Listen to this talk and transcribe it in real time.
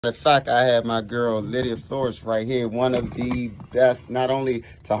In fact, I had my girl Lydia Flores right here, one of the best, not only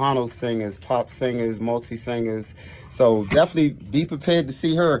Tejano singers, pop singers, multi-singers. So definitely be prepared to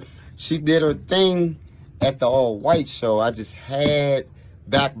see her. She did her thing at the All White show. I just had,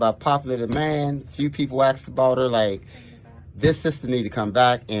 back by popular demand, a few people asked about her, like, this sister need to come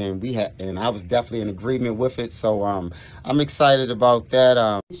back, and I was definitely in agreement with it. So I'm excited about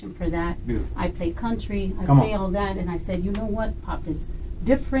that. For that, I play country, I play all that, and I said, you know what, pop is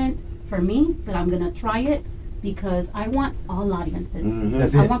different for me, but I'm gonna try it because I want all audiences.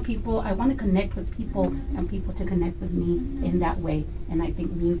 I want to connect with people and people to connect with me in that way, and I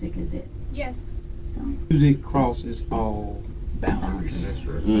think music is it. Yes. So music crosses all boundaries. That's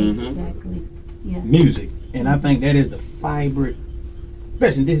right. Exactly. Yes. Music, and I think that is the vibrant,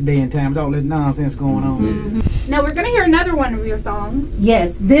 especially this day and time with all this nonsense going on. Now we're gonna hear another one of your songs.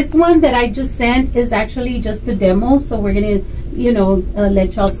 Yes, this one that I just sent is actually just a demo, so we're gonna,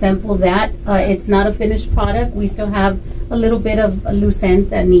 let y'all sample that. It's not a finished product. We still have a little bit of loose ends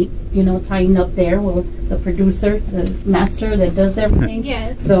that need, tying up there. Well, the producer, the master that does everything.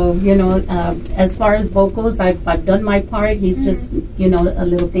 Yes. So, as far as vocals, I've done my part. He's just, a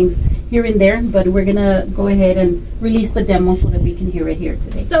little things here and there, but we're gonna go ahead and release the demo so that we can hear it here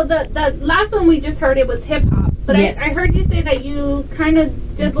today. So the last one we just heard, it was hip hop, but yes. I heard you say that you kind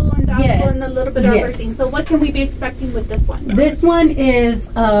of dibble and dabble in a little bit of everything. So what can we be expecting with this one? This one is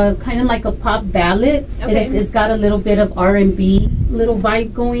kind of like a pop ballad. Okay. It's got a little bit of R&B little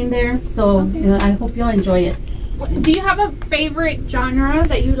vibe going there. So I hope you'll enjoy it. Do you have a favorite genre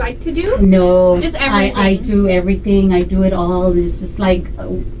that you like to do? No, just everything. I do everything. I do it all. It's just like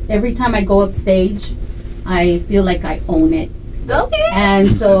every time I go up stage, I feel like I own it. Okay.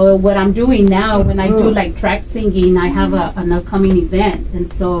 And so what I'm doing now, when I do like track singing, I have an upcoming event, and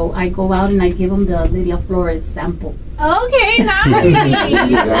so I go out and I give them the Lydia Flores sample. Okay, nice.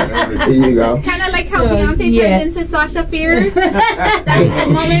 There you go. Kind of like how Beyonce turned into Sasha Fierce. That's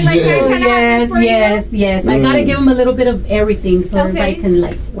the moment like that kind of happens for you? Yes. I gotta give them a little bit of everything so everybody can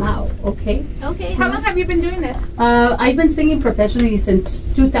wow, okay. Okay, how long have you been doing this? I've been singing professionally since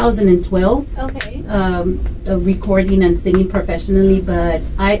 2012. Okay. Recording and singing professionally, but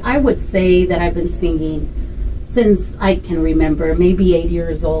I would say that I've been singing since I can remember, maybe 8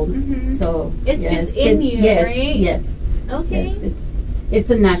 years old. So it's just in you, right? Yes. Okay. Yes, it's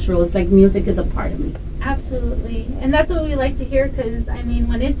a natural. It's like music is a part of me. Absolutely, and that's what we like to hear, because I mean,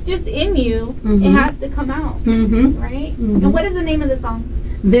 when it's just in you, it has to come out, right? And what is the name of the song?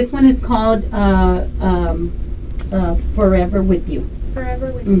 This one is called "Forever with You."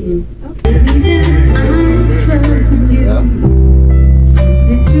 Forever with You. Okay. I trust in you.